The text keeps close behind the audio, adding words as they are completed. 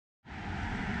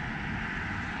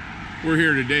We're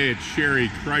here today at Sherry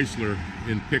Chrysler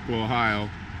in Piqua, Ohio.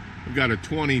 We've got a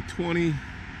 2020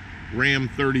 Ram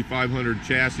 3500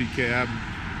 chassis cab,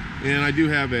 and I do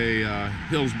have a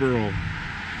Hillsboro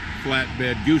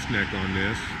flatbed gooseneck on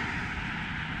this.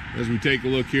 As we take a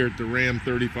look here at the Ram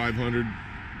 3500,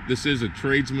 this is a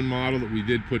Tradesman model that we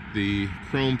did put the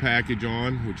chrome package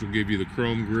on, which will give you the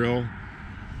chrome grille,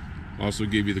 also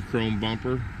give you the chrome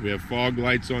bumper. We have fog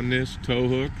lights on this, tow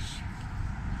hooks.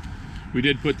 We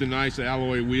did put the nice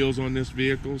alloy wheels on this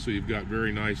vehicle, so you've got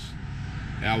very nice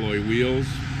alloy wheels.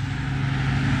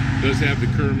 It does have the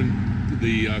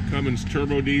Cummins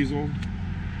turbo diesel.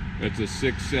 That's a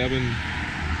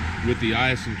 6.7 with the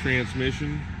Ison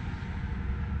transmission.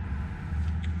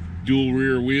 Dual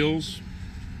rear wheels.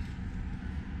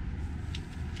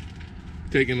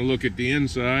 Taking a look at the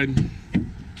inside,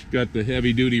 got the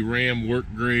heavy duty Ram work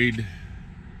grade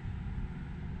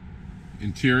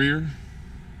interior.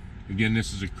 Again,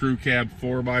 this is a crew cab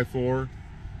 4x4.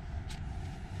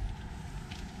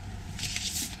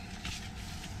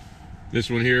 This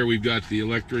one here, we've got the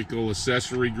electrical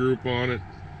accessory group on it,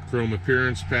 chrome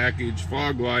appearance package,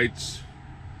 fog lights,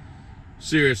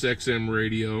 Sirius XM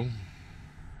radio,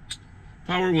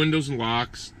 power windows and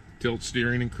locks, tilt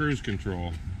steering and cruise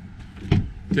control.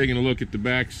 Taking a look at the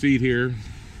back seat here.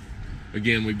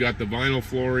 Again, we've got the vinyl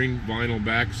flooring, vinyl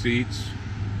back seats.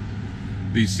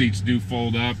 These seats do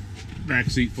fold up.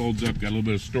 Back seat folds up, got a little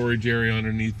bit of storage area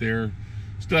underneath there.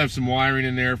 Still have some wiring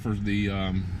in there for the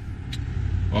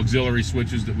auxiliary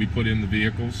switches that we put in the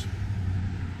vehicles.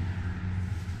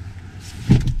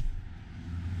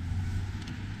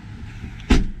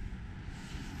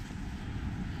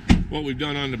 What we've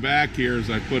done on the back here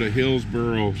is I put a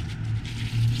Hillsboro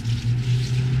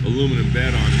aluminum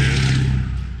bed on this.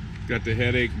 Got the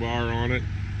headache bar on it.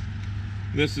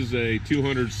 This is a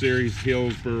 200 series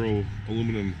Hillsboro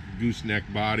aluminum gooseneck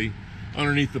body.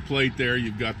 Underneath the plate there,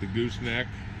 you've got the gooseneck.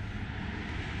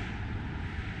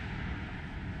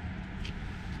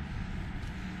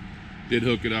 Did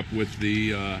hook it up with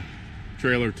the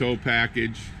trailer tow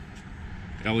package,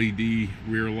 LED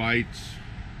rear lights.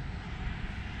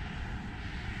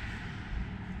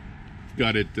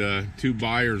 Got it two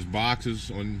buyer's boxes,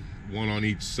 one on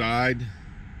each side.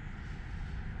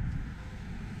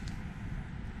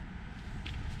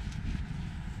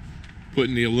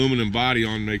 Putting the aluminum body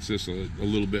on makes this a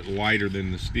little bit lighter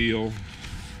than the steel.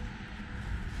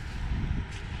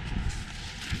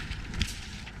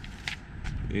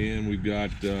 And we've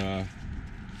got,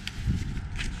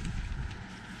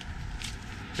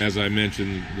 as I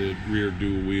mentioned, the rear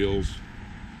dual wheels.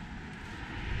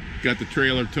 Got the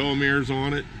trailer tow mirrors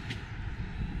on it.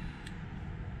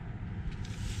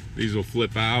 These will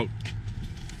flip out,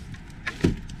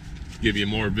 give you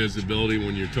more visibility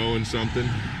when you're towing something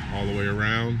all the way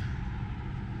around.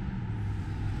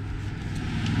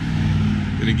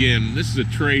 And again, this is a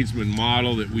Tradesman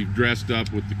model that we've dressed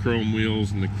up with the chrome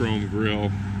wheels and the chrome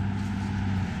grille.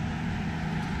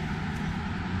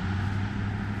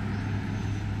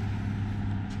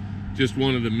 Just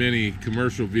one of the many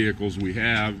commercial vehicles we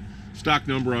have. Stock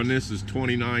number on this is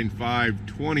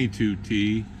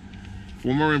 29522T.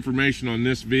 For more information on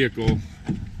this vehicle,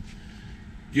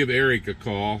 give Eric a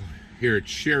call here at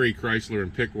Sherry Chrysler in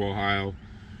Piqua, Ohio,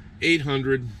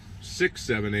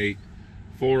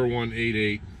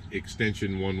 800-678-4188,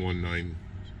 extension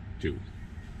 1192.